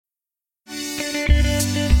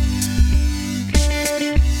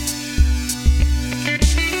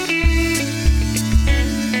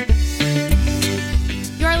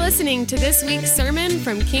listening to this week's sermon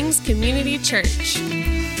from King's Community Church.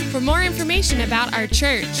 For more information about our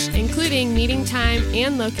church, including meeting time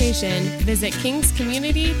and location, visit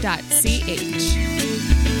kingscommunity.ch.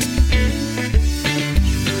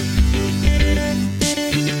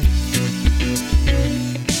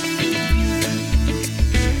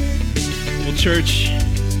 Well, church,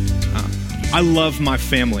 I love my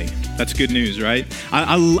family. That's good news, right?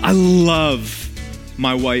 I love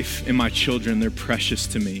my wife and my children. They're precious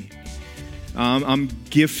to me. I'm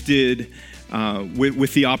gifted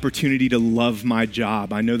with the opportunity to love my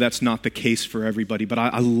job. I know that's not the case for everybody, but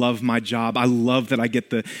I love my job. I love that I get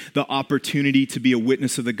the opportunity to be a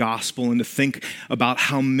witness of the gospel and to think about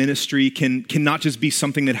how ministry can not just be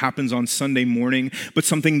something that happens on Sunday morning, but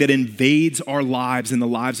something that invades our lives and the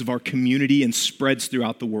lives of our community and spreads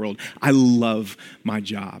throughout the world. I love my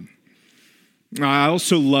job. I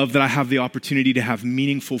also love that I have the opportunity to have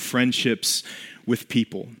meaningful friendships with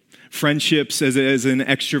people. Friendships as an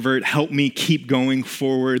extrovert help me keep going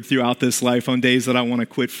forward throughout this life on days that I want to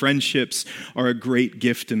quit. Friendships are a great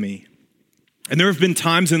gift to me. And there have been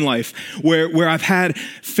times in life where I've had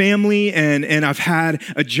family and I've had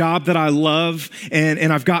a job that I love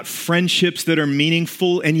and I've got friendships that are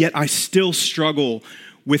meaningful, and yet I still struggle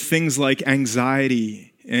with things like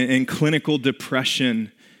anxiety and clinical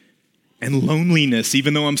depression and loneliness,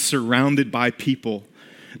 even though I'm surrounded by people.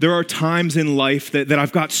 There are times in life that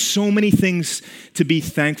I've got so many things to be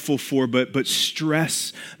thankful for, but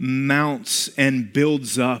stress mounts and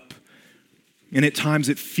builds up. And at times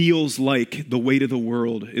it feels like the weight of the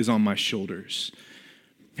world is on my shoulders.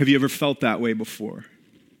 Have you ever felt that way before?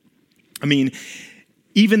 I mean,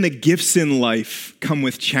 even the gifts in life come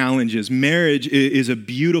with challenges. Marriage is a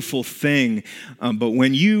beautiful thing, but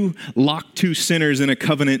when you lock two sinners in a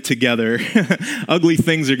covenant together, ugly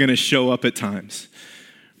things are going to show up at times.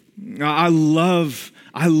 I love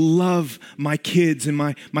my kids, and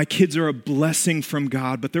my kids are a blessing from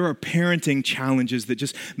God, but there are parenting challenges that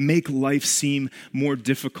just make life seem more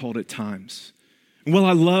difficult at times. Well,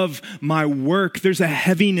 I love my work. There's a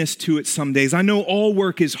heaviness to it some days. I know all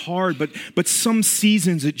work is hard, but some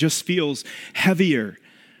seasons it just feels heavier.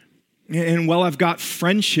 And while I've got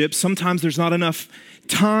friendships, sometimes there's not enough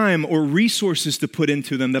time or resources to put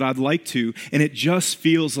into them that I'd like to, and it just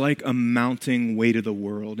feels like a mounting weight of the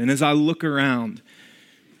world. And as I look around,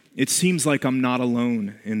 it seems like I'm not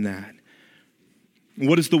alone in that.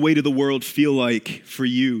 What does the weight of the world feel like for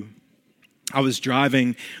you? I was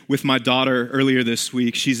driving with my daughter earlier this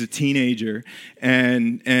week. She's a teenager,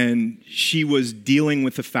 and she was dealing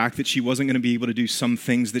with the fact that she wasn't going to be able to do some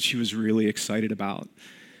things that she was really excited about.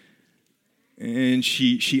 And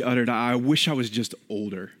she uttered, "I wish I was just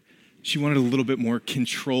older." She wanted a little bit more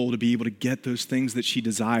control to be able to get those things that she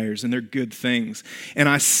desires, and they're good things. And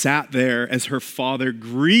I sat there as her father,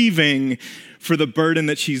 grieving for the burden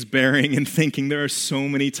that she's bearing and thinking there are so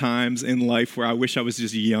many times in life where I wish I was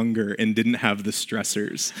just younger and didn't have the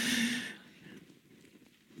stressors.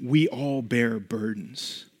 We all bear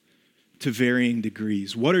burdens to varying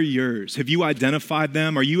degrees. What are yours? Have you identified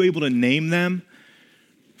them? Are you able to name them?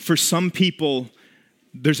 For some people,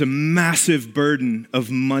 there's a massive burden of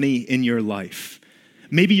money in your life.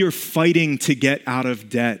 Maybe you're fighting to get out of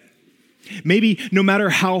debt. Maybe no matter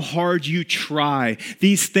how hard you try,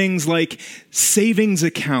 these things like savings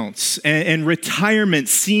accounts and retirement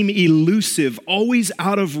seem elusive, always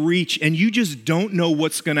out of reach, and you just don't know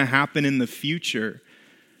what's going to happen in the future.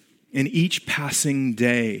 And each passing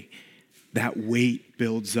day, that weight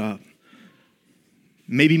builds up.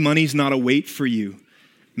 Maybe money's not a weight for you.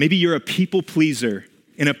 Maybe you're a people pleaser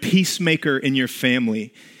and a peacemaker in your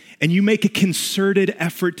family, and you make a concerted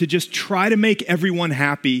effort to just try to make everyone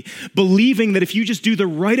happy, believing that if you just do the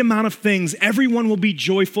right amount of things, everyone will be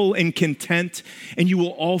joyful and content, and you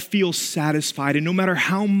will all feel satisfied. And no matter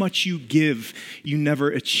how much you give, you never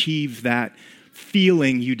achieve that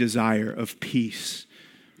feeling you desire of peace.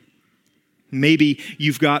 Maybe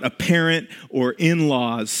you've got a parent or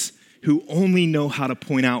in-laws who only know how to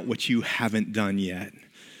point out what you haven't done yet.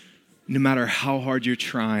 No matter how hard you're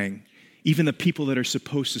trying, even the people that are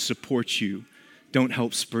supposed to support you don't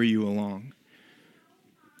help spur you along.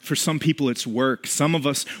 For some people, it's work. Some of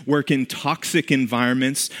us work in toxic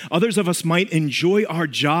environments. Others of us might enjoy our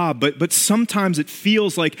job, but sometimes it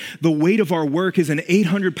feels like the weight of our work is an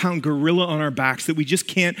 800-pound gorilla on our backs that we just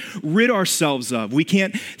can't rid ourselves of. We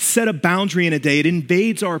can't set a boundary in a day. It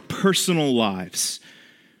invades our personal lives.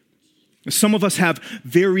 Some of us have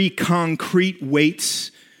very concrete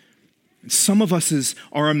weights. Some of us is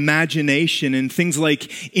our imagination, and things like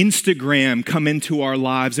Instagram come into our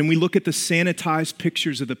lives, and we look at the sanitized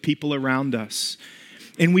pictures of the people around us.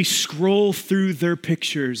 and we scroll through their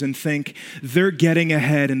pictures and think they're getting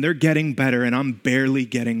ahead and they're getting better and I'm barely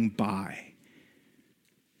getting by.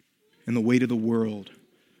 And the weight of the world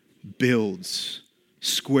builds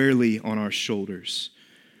squarely on our shoulders.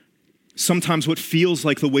 Sometimes what feels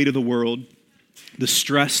like the weight of the world, the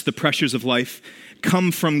stress, the pressures of life,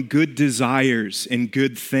 come from good desires and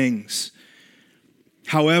good things.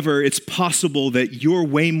 However, it's possible that you're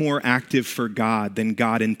way more active for God than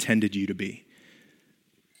God intended you to be.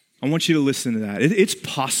 I want you to listen to that. It's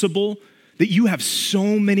possible that you have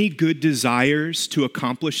so many good desires to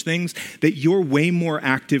accomplish things that you're way more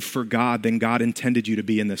active for God than God intended you to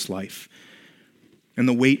be in this life. And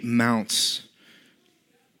the weight mounts.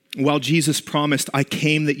 While Jesus promised, I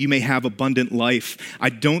came that you may have abundant life, I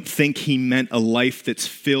don't think he meant a life that's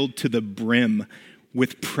filled to the brim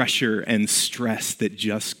with pressure and stress that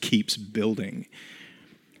just keeps building.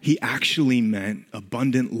 He actually meant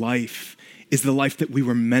abundant life is the life that we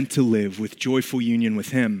were meant to live with joyful union with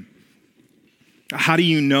him. How do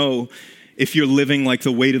you know if you're living like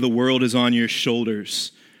the weight of the world is on your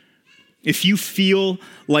shoulders? If you feel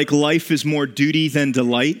like life is more duty than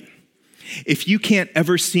delight, if you can't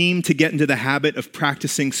ever seem to get into the habit of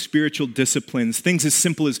practicing spiritual disciplines, things as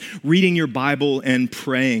simple as reading your Bible and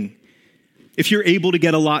praying, if you're able to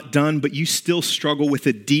get a lot done, but you still struggle with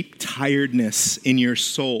a deep tiredness in your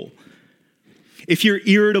soul, if you're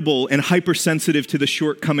irritable and hypersensitive to the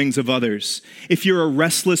shortcomings of others, if you're a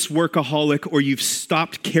restless workaholic or you've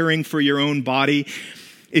stopped caring for your own body,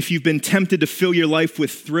 if you've been tempted to fill your life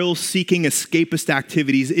with thrill-seeking escapist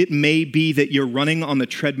activities, it may be that you're running on the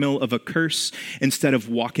treadmill of a curse instead of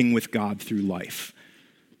walking with God through life.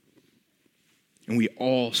 And we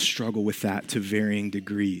all struggle with that to varying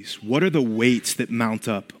degrees. What are the weights that mount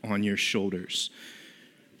up on your shoulders?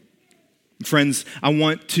 Friends, I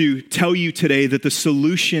want to tell you today that the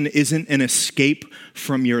solution isn't an escape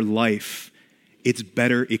from your life. It's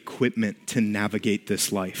better equipment to navigate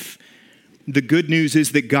this life. The good news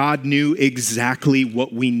is that God knew exactly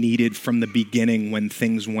what we needed from the beginning when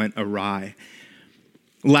things went awry.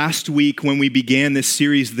 Last week, when we began this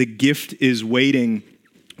series, The Gift is Waiting,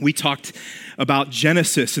 we talked about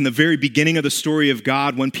Genesis and the very beginning of the story of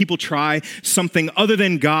God, when people try something other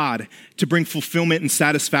than God to bring fulfillment and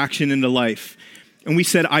satisfaction into life. And we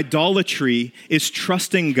said idolatry is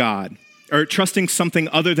trusting God, or trusting something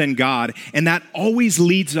other than God, and that always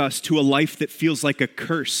leads us to a life that feels like a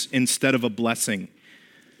curse instead of a blessing.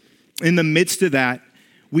 In the midst of that,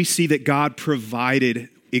 we see that God provided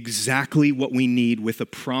exactly what we need with a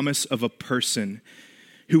promise of a person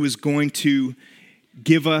who is going to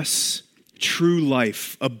give us true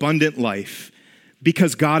life, abundant life.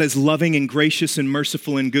 Because God is loving and gracious and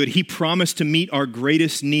merciful and good, he promised to meet our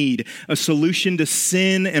greatest need, a solution to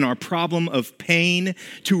sin and our problem of pain,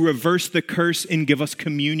 to reverse the curse and give us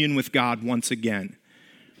communion with God once again.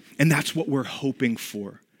 And that's what we're hoping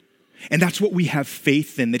for. And that's what we have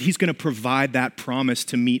faith in, that he's going to provide that promise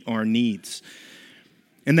to meet our needs.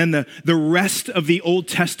 And then the rest of the Old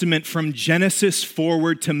Testament from Genesis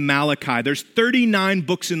forward to Malachi, there's 39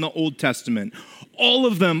 books in the Old Testament. All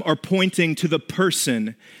of them are pointing to the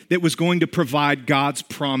person that was going to provide God's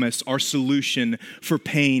promise, our solution for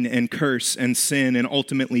pain and curse and sin and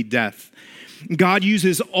ultimately death. God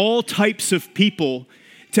uses all types of people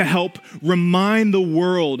to help remind the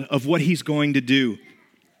world of what he's going to do.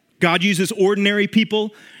 God uses ordinary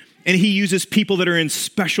people, and he uses people that are in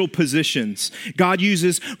special positions. God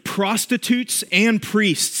uses prostitutes and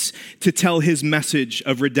priests to tell his message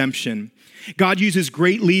of redemption. God uses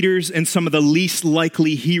great leaders and some of the least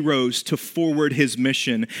likely heroes to forward his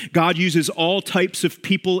mission. God uses all types of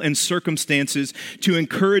people and circumstances to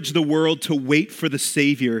encourage the world to wait for the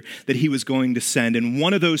Savior that he was going to send. And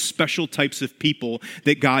one of those special types of people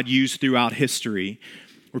that God used throughout history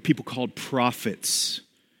were people called prophets.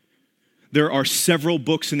 There are several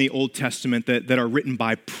books in the Old Testament that are written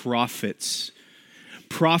by prophets.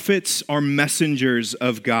 Prophets are messengers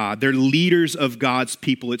of God. They're leaders of God's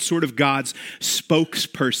people. It's sort of God's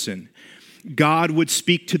spokesperson. God would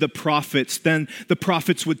speak to the prophets. Then the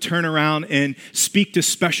prophets would turn around and speak to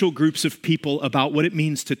special groups of people about what it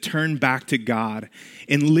means to turn back to God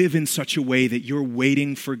and live in such a way that you're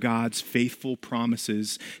waiting for God's faithful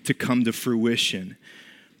promises to come to fruition.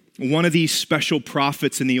 One of these special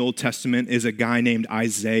prophets in the Old Testament is a guy named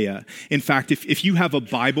Isaiah. In fact, if you have a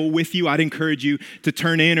Bible with you, I'd encourage you to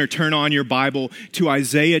turn in or turn on your Bible to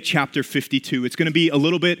Isaiah chapter 52. It's going to be a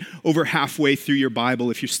little bit over halfway through your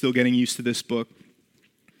Bible if you're still getting used to this book.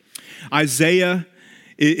 Isaiah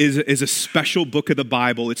is a special book of the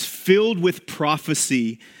Bible. It's filled with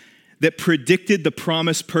prophecy that predicted the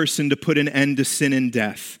promised person to put an end to sin and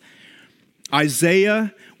death.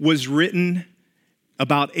 Isaiah was written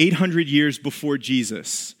about 800 years before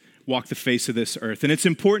Jesus walked the face of this earth. And it's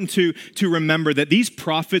important to remember that these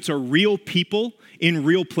prophets are real people in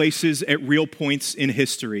real places at real points in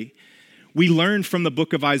history. We learn from the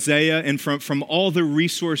book of Isaiah and from all the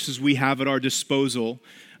resources we have at our disposal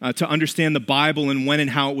to understand the Bible and when and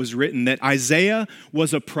how it was written, that Isaiah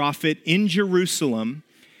was a prophet in Jerusalem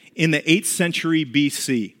in the 8th century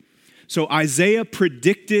BC. So Isaiah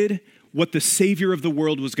predicted what the Savior of the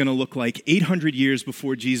world was going to look like 800 years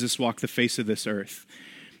before Jesus walked the face of this earth.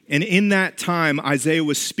 And in that time, Isaiah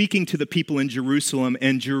was speaking to the people in Jerusalem,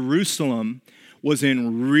 and Jerusalem was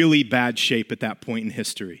in really bad shape at that point in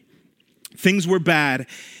history. Things were bad,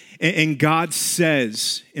 and God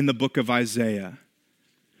says in the book of Isaiah,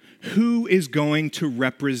 who is going to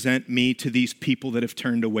represent me to these people that have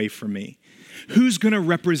turned away from me? Who's going to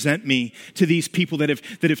represent me to these people that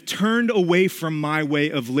have turned away from my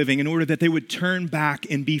way of living in order that they would turn back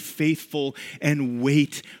and be faithful and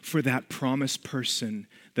wait for that promised person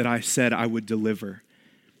that I said I would deliver?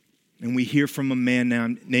 And we hear from a man now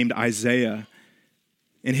named Isaiah,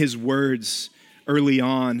 and his words early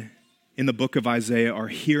on in the book of Isaiah are,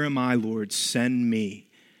 "Here am I, Lord, send me."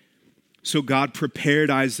 So God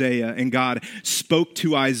prepared Isaiah, and God spoke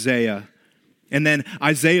to Isaiah. And then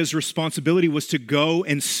Isaiah's responsibility was to go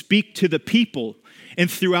and speak to the people. And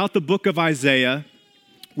throughout the book of Isaiah,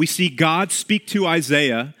 we see God speak to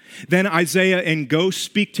Isaiah, then Isaiah and go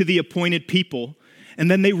speak to the appointed people, and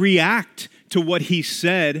then they react to what he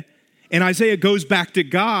said. And Isaiah goes back to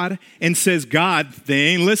God and says, God, they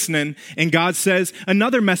ain't listening. And God says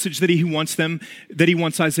another message that he wants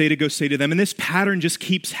Isaiah to go say to them. And this pattern just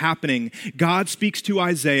keeps happening. God speaks to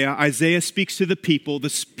Isaiah. Isaiah speaks to the people.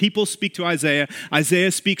 The people speak to Isaiah.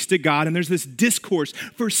 Isaiah speaks to God. And there's this discourse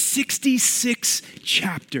for 66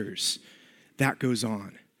 chapters that goes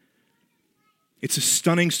on. It's a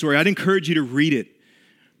stunning story. I'd encourage you to read it.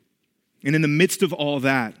 And in the midst of all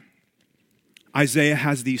that, Isaiah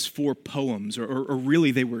has these 4 poems, or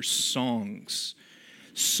really they were songs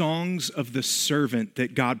of the servant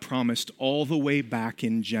that God promised all the way back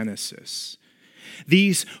in Genesis.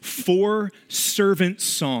 These 4 servant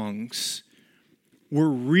songs were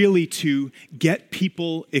really to get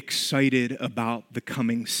people excited about the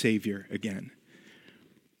coming Savior again.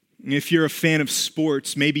 If you're a fan of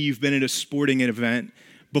sports, maybe you've been at a sporting event.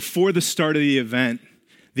 Before the start of the event,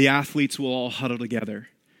 the athletes will all huddle together,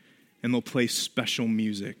 and they'll play special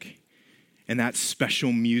music. And that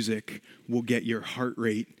special music will get your heart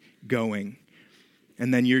rate going.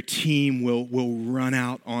 And then your team will run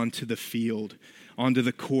out onto the field, onto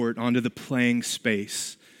the court, onto the playing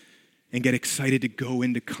space, and get excited to go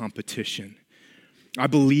into competition. I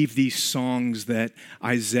believe these songs that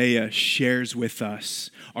Isaiah shares with us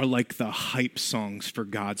are like the hype songs for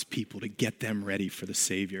God's people to get them ready for the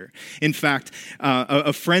Savior. In fact,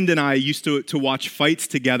 a friend and I used to watch fights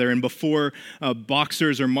together, and before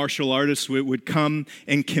boxers or martial artists would come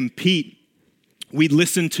and compete, we'd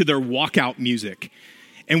listen to their walkout music.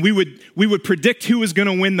 And we would predict who was going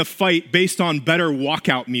to win the fight based on better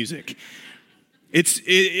walkout music.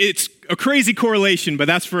 It's a crazy correlation, but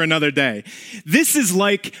that's for another day. This is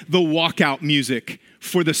like the walkout music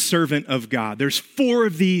for the servant of God. There's 4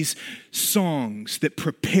 of these songs that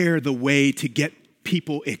prepare the way to get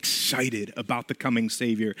people excited about the coming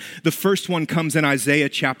Savior. The first one comes in Isaiah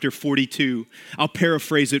chapter 42. I'll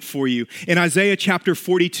paraphrase it for you. In Isaiah chapter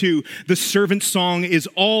 42, the servant song is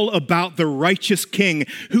all about the righteous king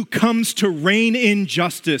who comes to reign in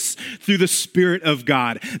justice through the Spirit of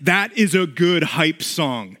God. That is a good hype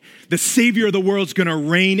song. The Savior of the world's going to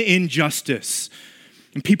reign in justice.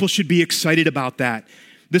 And people should be excited about that.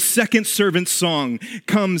 The second servant song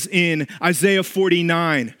comes in Isaiah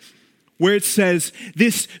 49, where it says,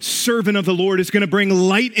 this servant of the Lord is going to bring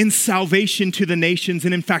light and salvation to the nations.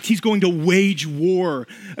 And in fact, he's going to wage war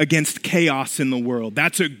against chaos in the world.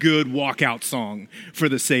 That's a good walkout song for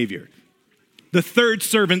the Savior. The third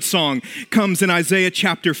servant song comes in Isaiah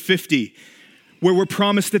chapter 50, where we're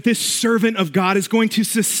promised that this servant of God is going to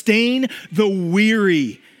sustain the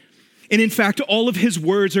weary. And in fact, all of his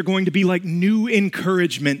words are going to be like new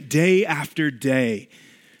encouragement day after day.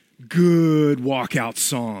 Good walkout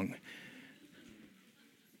song.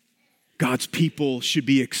 God's people should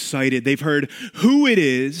be excited. They've heard who it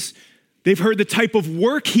is. They've heard the type of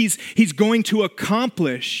work he's going to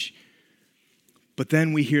accomplish. But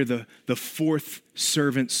then we hear the 4th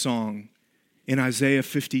servant song in Isaiah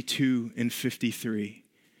 52 and 53.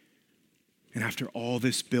 And after all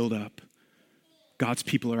this buildup, God's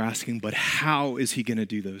people are asking, but how is he going to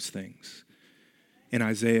do those things? And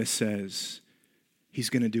Isaiah says,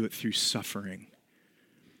 he's going to do it through suffering.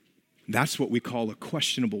 That's what we call a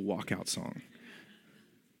questionable walkout song.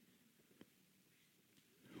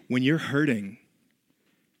 When you're hurting,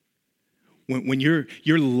 when your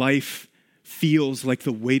life feels like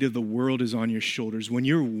the weight of the world is on your shoulders, when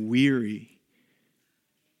you're weary,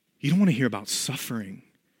 you don't want to hear about suffering.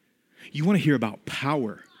 You want to hear about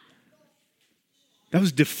power. That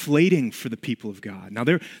was deflating for the people of God. Now,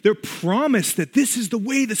 they're promised that this is the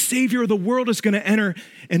way the Savior of the world is going to enter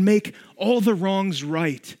and make all the wrongs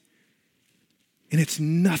right. And it's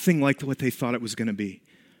nothing like what they thought it was going to be.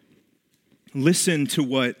 Listen to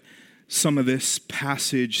what some of this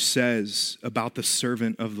passage says about the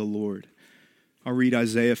servant of the Lord. I'll read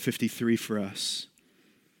Isaiah 53 for us.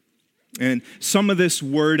 And some of this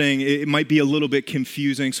wording, it might be a little bit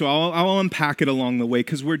confusing, so I'll unpack it along the way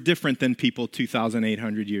because we're different than people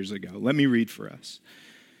 2,800 years ago. Let me read for us.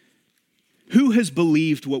 Who has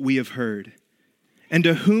believed what we have heard? And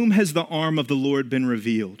to whom has the arm of the Lord been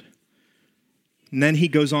revealed? And then he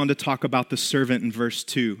goes on to talk about the servant in verse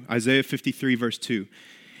 2, Isaiah 53, verse 2.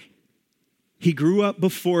 He grew up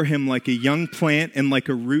before him like a young plant and like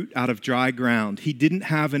a root out of dry ground. He didn't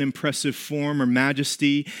have an impressive form or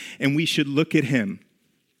majesty, and we should look at him.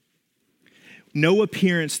 No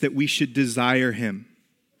appearance that we should desire him.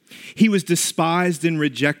 He was despised and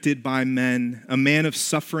rejected by men, a man of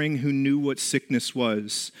suffering who knew what sickness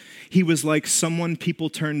was. He was like someone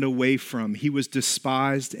people turned away from. He was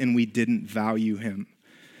despised, and we didn't value him.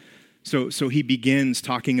 So he begins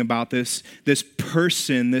talking about this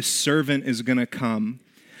person, this servant is going to come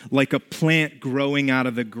like a plant growing out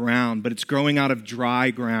of the ground, but it's growing out of dry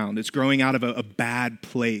ground. It's growing out of a bad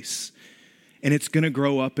place. And it's going to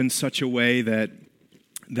grow up in such a way that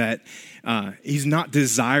he's not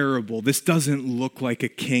desirable. This doesn't look like a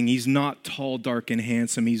king. He's not tall, dark, and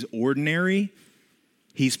handsome. He's ordinary.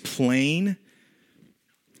 He's plain.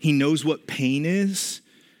 He knows what pain is.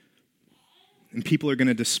 And people are going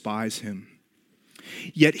to despise him.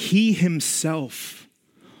 Yet he himself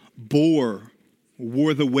wore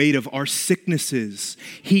the weight of our sicknesses.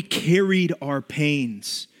 He carried our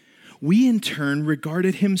pains. We in turn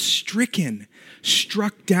regarded him stricken,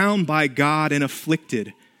 struck down by God and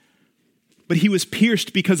afflicted. But he was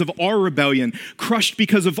pierced because of our rebellion, crushed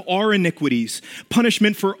because of our iniquities.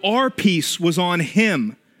 Punishment for our peace was on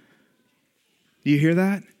him. Do you hear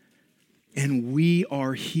that? And we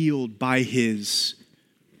are healed by his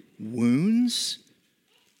wounds.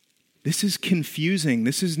 This is confusing.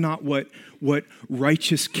 This is not what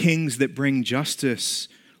righteous kings that bring justice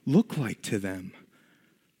look like to them.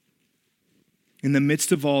 In the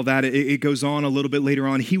midst of all that, it goes on a little bit later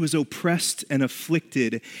on. He was oppressed and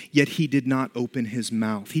afflicted, yet he did not open his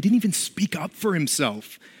mouth. He didn't even speak up for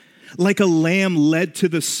himself. Like a lamb led to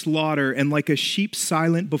the slaughter and like a sheep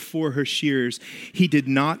silent before her shears, he did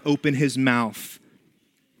not open his mouth.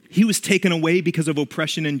 He was taken away because of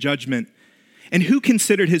oppression and judgment. And who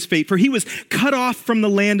considered his fate? For he was cut off from the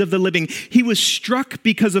land of the living. He was struck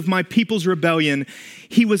because of my people's rebellion.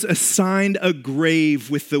 He was assigned a grave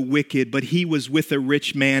with the wicked, but he was with a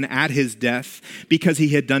rich man at his death because he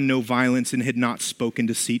had done no violence and had not spoken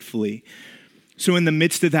deceitfully. So in the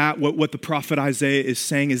midst of that, what the prophet Isaiah is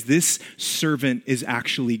saying is this servant is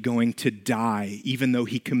actually going to die, even though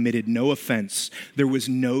he committed no offense. There was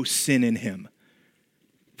no sin in him.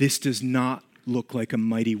 This does not look like a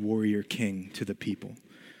mighty warrior king to the people.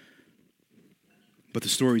 But the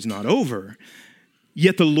story's not over.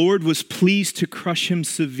 Yet the Lord was pleased to crush him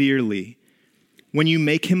severely. When you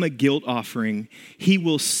make him a guilt offering, he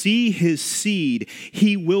will see his seed.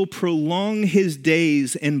 He will prolong his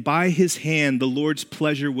days, and by his hand the Lord's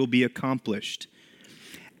pleasure will be accomplished.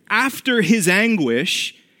 After his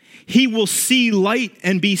anguish, he will see light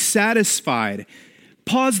and be satisfied.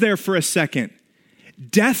 Pause there for a second.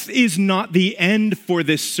 Death is not the end for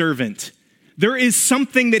this servant. There is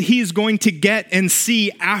something that he is going to get and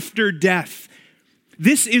see after death.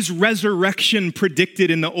 This is resurrection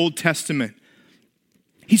predicted in the Old Testament.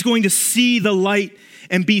 He's going to see the light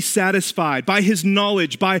and be satisfied. By his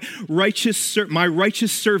knowledge, my righteous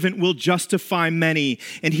servant will justify many,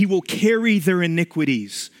 and he will carry their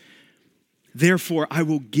iniquities. Therefore, I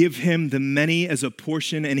will give him the many as a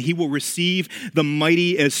portion, and he will receive the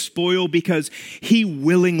mighty as spoil, because he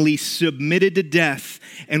willingly submitted to death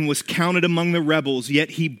and was counted among the rebels,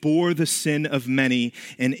 yet he bore the sin of many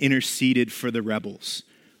and interceded for the rebels.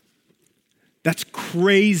 That's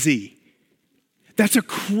crazy. That's a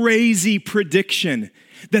crazy prediction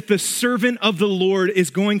that the servant of the Lord is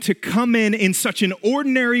going to come in such an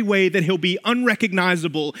ordinary way that he'll be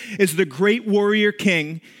unrecognizable as the great warrior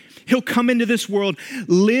king. He'll come into this world,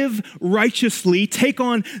 live righteously, take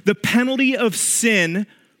on the penalty of sin.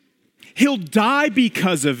 He'll die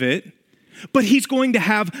because of it. but he's going to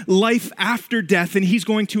have life after death, and he's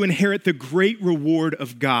going to inherit the great reward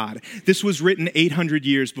of God. This was written 800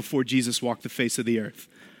 years before Jesus walked the face of the earth.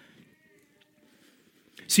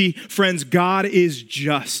 See, friends, God is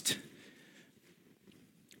just.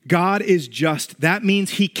 God is just. That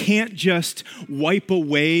means he can't just wipe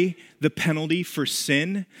away the penalty for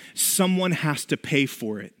sin. Someone has to pay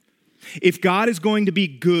for it. If God is going to be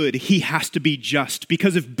good, he has to be just.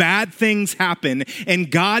 Because if bad things happen and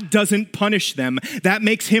God doesn't punish them, that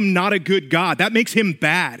makes him not a good God. That makes him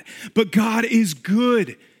bad. But God is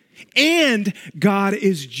good and God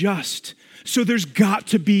is just. So there's got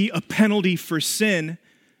to be a penalty for sin.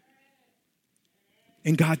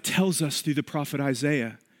 And God tells us through the prophet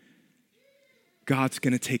Isaiah, God's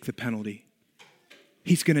going to take the penalty.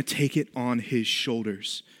 He's going to take it on his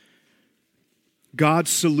shoulders. God's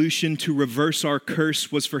solution to reverse our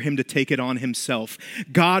curse was for him to take it on himself.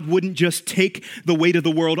 God wouldn't just take the weight of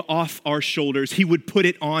the world off our shoulders. He would put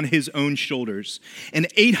it on his own shoulders. And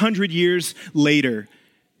 800 years later,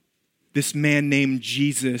 this man named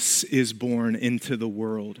Jesus is born into the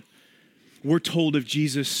world. We're told of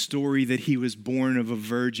Jesus' story that he was born of a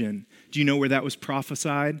virgin. Do you know where that was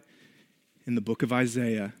prophesied? In the book of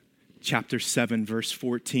Isaiah, chapter 7, verse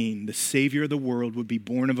 14. The Savior of the world would be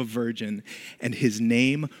born of a virgin, and his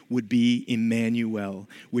name would be Emmanuel,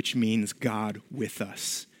 which means God with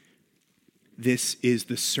us. This is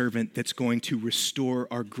the servant that's going to restore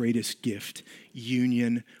our greatest gift,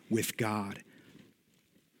 union with God.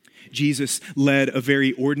 Jesus led a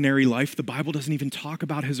very ordinary life. The Bible doesn't even talk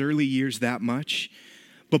about his early years that much.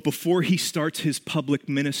 But before he starts his public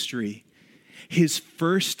ministry, his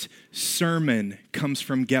first sermon comes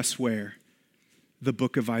from, guess where? The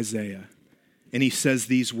book of Isaiah. And he says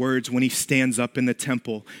these words when he stands up in the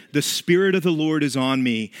temple. The Spirit of the Lord is on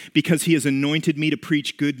me because he has anointed me to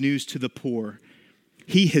preach good news to the poor.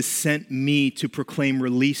 He has sent me to proclaim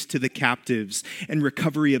release to the captives and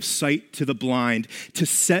recovery of sight to the blind, to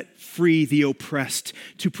set free the oppressed,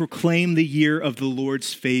 to proclaim the year of the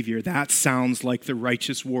Lord's favor. That sounds like the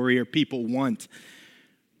righteous warrior people want.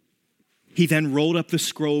 He then rolled up the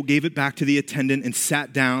scroll, gave it back to the attendant, and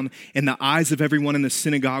sat down, and the eyes of everyone in the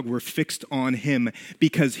synagogue were fixed on him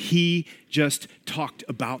because he just talked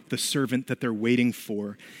about the servant that they're waiting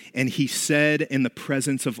for. And he said in the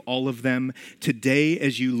presence of all of them, today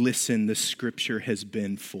as you listen, the scripture has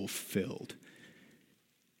been fulfilled.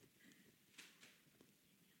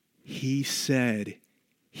 He said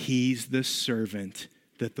he's the servant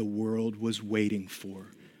that the world was waiting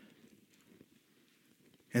for.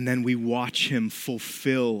 And then we watch him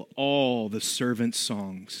fulfill all the servant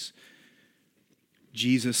songs.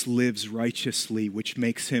 Jesus lives righteously, which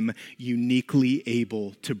makes him uniquely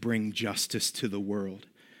able to bring justice to the world.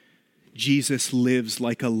 Jesus lives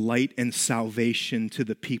like a light and salvation to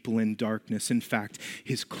the people in darkness. In fact,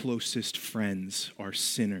 his closest friends are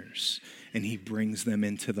sinners, and he brings them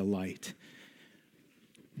into the light.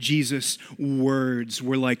 Jesus' words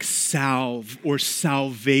were like salve or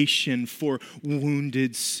salvation for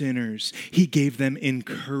wounded sinners. He gave them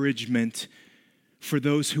encouragement for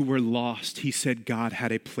those who were lost. He said God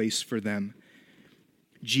had a place for them.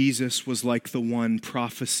 Jesus was like the one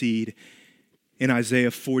prophesied in Isaiah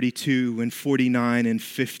 42 and 49 and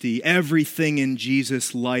 50. Everything in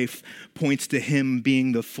Jesus' life points to him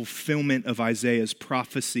being the fulfillment of Isaiah's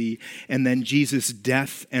prophecy. And then Jesus'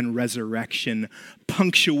 death and resurrection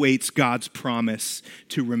punctuates God's promise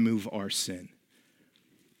to remove our sin.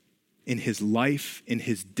 In his life, in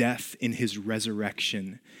his death, in his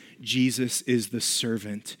resurrection, Jesus is the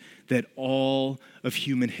servant that all of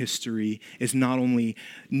human history is not only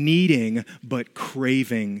needing, but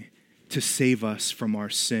craving to save us from our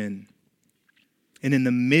sin. And in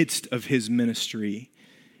the midst of his ministry,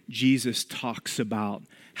 Jesus talks about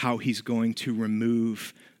how he's going to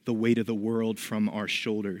remove the weight of the world from our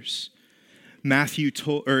shoulders. In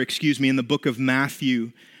the book of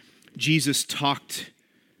Matthew, Jesus talked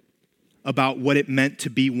about what it meant to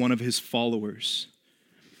be one of his followers.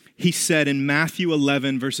 He said in Matthew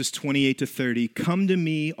 11, verses 28 to 30, "Come to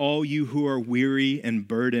me, all you who are weary and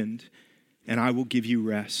burdened, and I will give you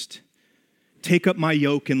rest. Take up my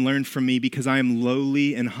yoke and learn from me, because I am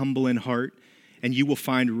lowly and humble in heart, and you will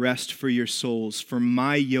find rest for your souls. For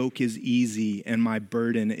my yoke is easy and my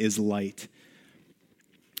burden is light."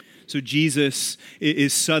 So Jesus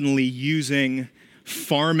is suddenly using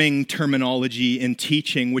farming terminology in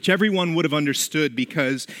teaching, which everyone would have understood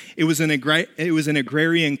because it was an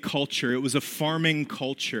agrarian culture. It was a farming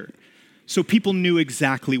culture. So people knew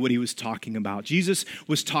exactly what he was talking about. Jesus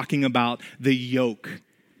was talking about the yoke.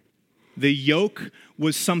 The yoke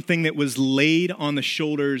was something that was laid on the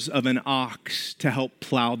shoulders of an ox to help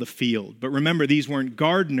plow the field. But remember, these weren't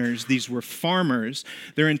gardeners, these were farmers.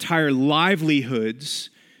 Their entire livelihoods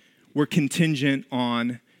were contingent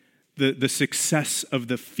on the success of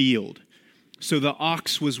the field. So the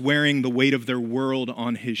ox was wearing the weight of their world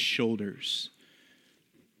on his shoulders.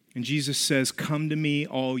 And Jesus says, "Come to me,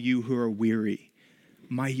 all you who are weary.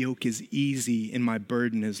 My yoke is easy and my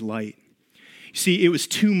burden is light." See, it was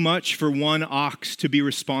too much for one ox to be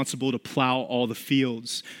responsible to plow all the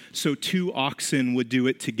fields. So 2 oxen would do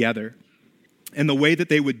it together. And the way that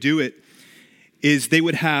they would do it is they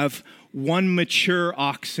would have one mature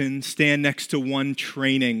oxen stand next to one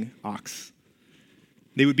training ox.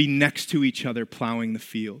 They would be next to each other plowing the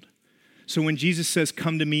field. So when Jesus says,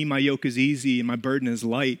 "Come to me, my yoke is easy and my burden is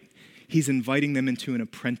light," he's inviting them into an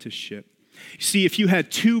apprenticeship. See, if you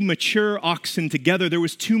had 2 mature oxen together, there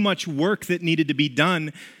was too much work that needed to be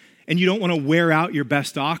done, and you don't want to wear out your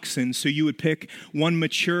best oxen, so you would pick one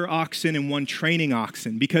mature oxen and one training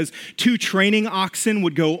oxen, because 2 training oxen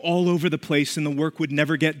would go all over the place and the work would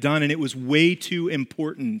never get done, and it was way too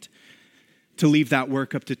important to leave that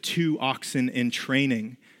work up to 2 oxen in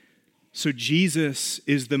training. So Jesus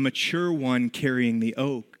is the mature one carrying the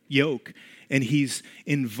yoke, and he's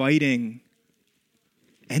inviting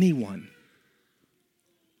anyone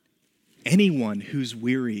who's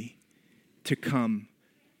weary to come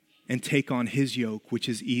and take on his yoke, which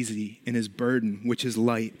is easy, and his burden, which is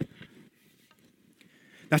light.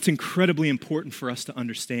 That's incredibly important for us to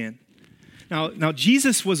understand. Now,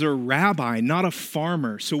 Jesus was a rabbi, not a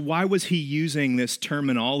farmer, so why was he using this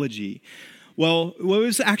terminology? Well, it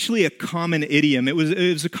was actually a common idiom. It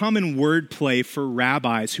was a common wordplay for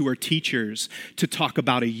rabbis who are teachers to talk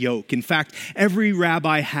about a yoke. In fact, every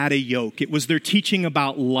rabbi had a yoke. It was their teaching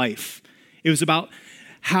about life. It was about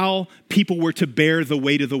how people were to bear the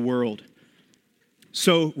weight of the world.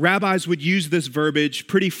 So rabbis would use this verbiage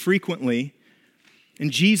pretty frequently,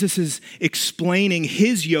 and Jesus is explaining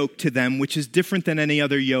his yoke to them, which is different than any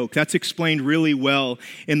other yoke. That's explained really well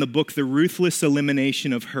in the book, The Ruthless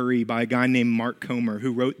Elimination of Hurry, by a guy named Mark Comer,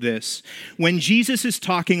 who wrote this. When Jesus is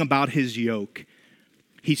talking about his yoke,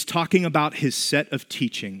 he's talking about his set of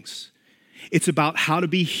teachings. It's about how to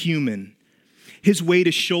be human, his way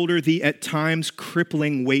to shoulder the at times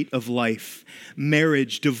crippling weight of life,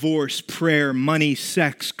 marriage, divorce, prayer, money,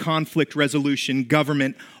 sex, conflict resolution,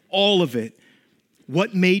 government, all of it.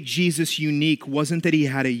 What made Jesus unique wasn't that he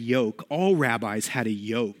had a yoke. All rabbis had a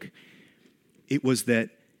yoke. It was that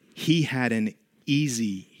he had an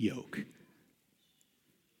easy yoke.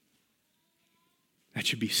 That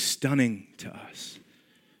should be stunning to us.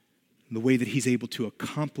 The way that he's able to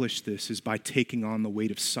accomplish this is by taking on the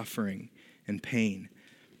weight of suffering and pain.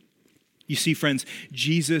 You see, friends,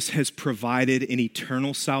 Jesus has provided an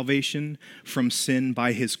eternal salvation from sin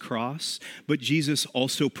by his cross, but Jesus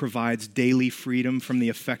also provides daily freedom from the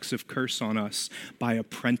effects of curse on us by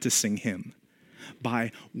apprenticing him,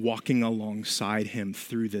 by walking alongside him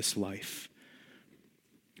through this life.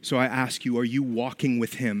 So I ask you, are you walking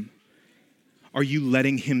with him? Are you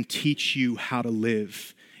letting him teach you how to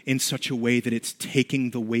live in such a way that it's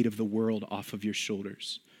taking the weight of the world off of your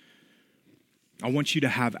shoulders? I want you to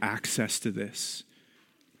have access to this.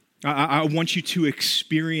 I want you to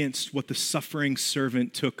experience what the suffering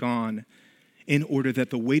servant took on in order that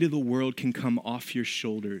the weight of the world can come off your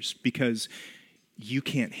shoulders, because you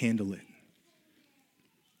can't handle it.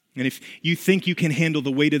 And if you think you can handle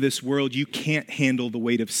the weight of this world, you can't handle the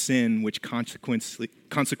weight of sin, which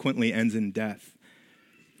consequently ends in death.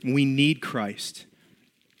 We need Christ.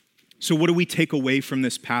 So what do we take away from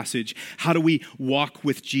this passage? How do we walk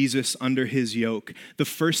with Jesus under his yoke? The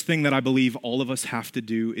first thing that I believe all of us have to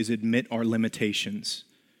do is admit our limitations.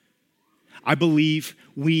 I believe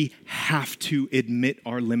we have to admit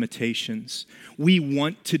our limitations. We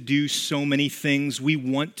want to do so many things. We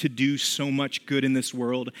want to do so much good in this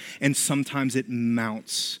world, and sometimes it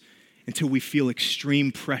mounts until we feel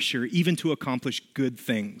extreme pressure, even to accomplish good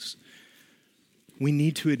things. We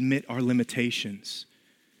need to admit our limitations,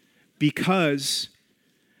 because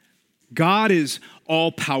God is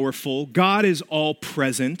all-powerful, God is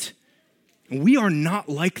all-present, and we are not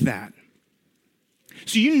like that.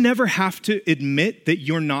 So you never have to admit that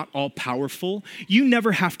you're not all-powerful. You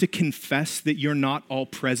never have to confess that you're not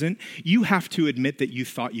all-present. You have to admit that you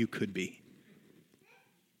thought you could be.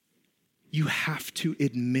 You have to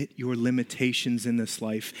admit your limitations in this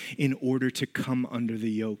life in order to come under the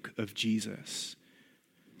yoke of Jesus.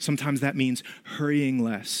 Sometimes that means hurrying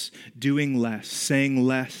less, doing less, saying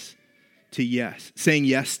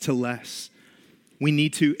yes to less. We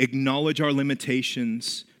need to acknowledge our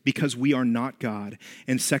limitations because we are not God.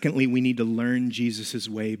 And secondly, we need to learn Jesus'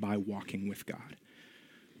 way by walking with God.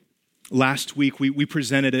 Last week, we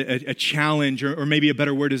presented a challenge, or maybe a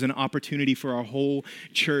better word is an opportunity for our whole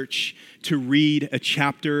church to read a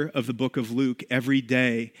chapter of the book of Luke every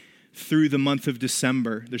day through the month of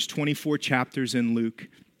December. There's 24 chapters in Luke,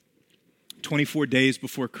 24 days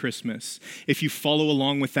before Christmas. If you follow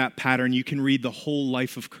along with that pattern, you can read the whole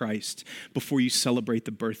life of Christ before you celebrate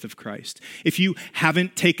the birth of Christ. If you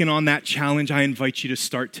haven't taken on that challenge, I invite you to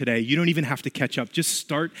start today. You don't even have to catch up. Just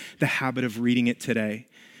start the habit of reading it today.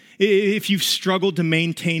 If you've struggled to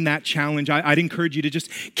maintain that challenge, I'd encourage you to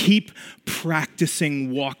just keep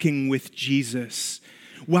practicing walking with Jesus.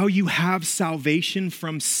 While you have salvation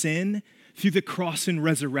from sin through the cross and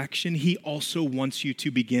resurrection, he also wants you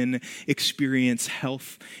to begin experience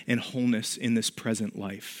health and wholeness in this present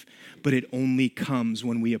life. But it only comes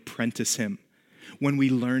when we apprentice him, when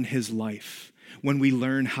we learn his life, when we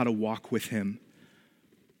learn how to walk with him.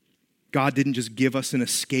 God didn't just give us an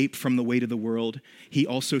escape from the weight of the world. He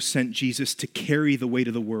also sent Jesus to carry the weight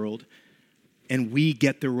of the world, and we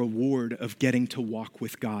get the reward of getting to walk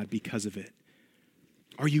with God because of it.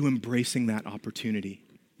 Are you embracing that opportunity?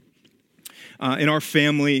 In our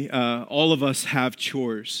family, all of us have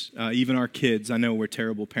chores, even our kids. I know we're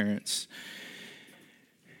terrible parents.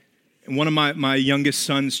 And one of my youngest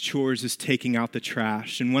son's chores is taking out the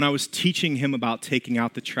trash. And when I was teaching him about taking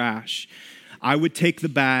out the trash, I would take the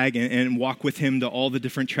bag and walk with him to all the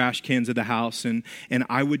different trash cans of the house, and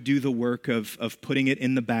I would do the work of putting it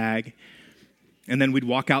in the bag. And then we'd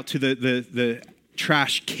walk out to the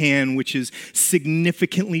trash can, which is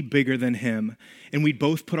significantly bigger than him. And we'd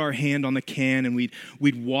both put our hand on the can, and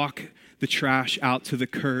we'd walk the trash out to the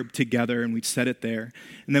curb together, and we'd set it there.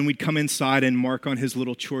 And then we'd come inside and mark on his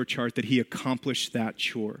little chore chart that he accomplished that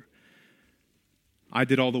chore. I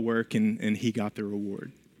did all the work, and he got the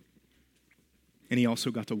reward. And he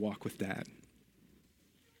also got to walk with Dad.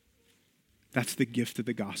 That's the gift of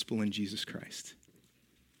the gospel in Jesus Christ.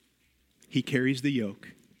 He carries the yoke.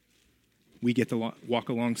 We get to walk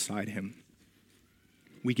alongside him.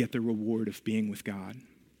 We get the reward of being with God.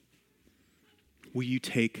 Will you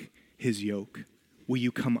take his yoke? Will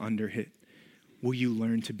you come under it? Will you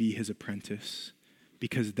learn to be his apprentice?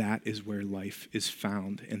 Because that is where life is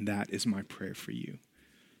found, and that is my prayer for you.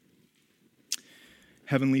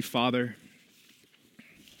 Heavenly Father,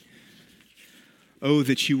 oh,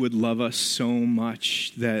 that you would love us so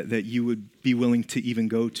much that you would be willing to even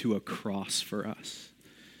go to a cross for us.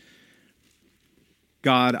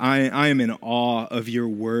 God, I am in awe of your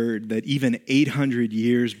word that even 800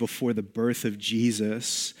 years before the birth of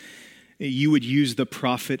Jesus, you would use the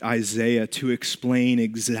prophet Isaiah to explain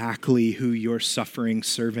exactly who your suffering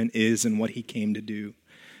servant is and what he came to do.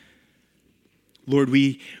 Lord,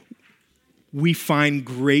 we find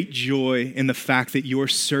great joy in the fact that your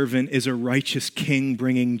servant is a righteous king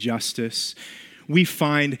bringing justice. We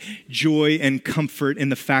find joy and comfort in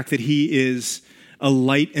the fact that he is a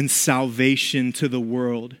light and salvation to the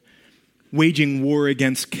world, waging war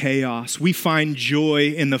against chaos. We find joy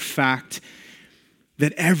in the fact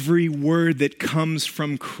that every word that comes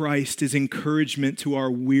from Christ is encouragement to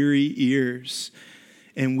our weary ears.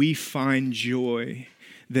 And we find joy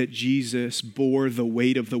that Jesus bore the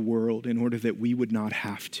weight of the world in order that we would not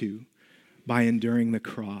have to by enduring the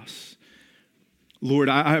cross. Lord,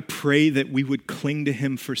 I pray that we would cling to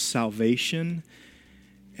him for salvation,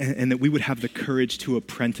 and that we would have the courage to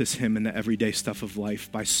apprentice him in the everyday stuff of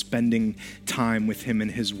life by spending time with him in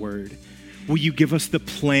his word. Will you give us the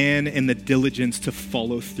plan and the diligence to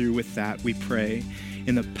follow through with that, we pray,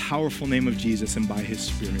 in the powerful name of Jesus and by his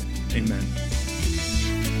Spirit. Amen.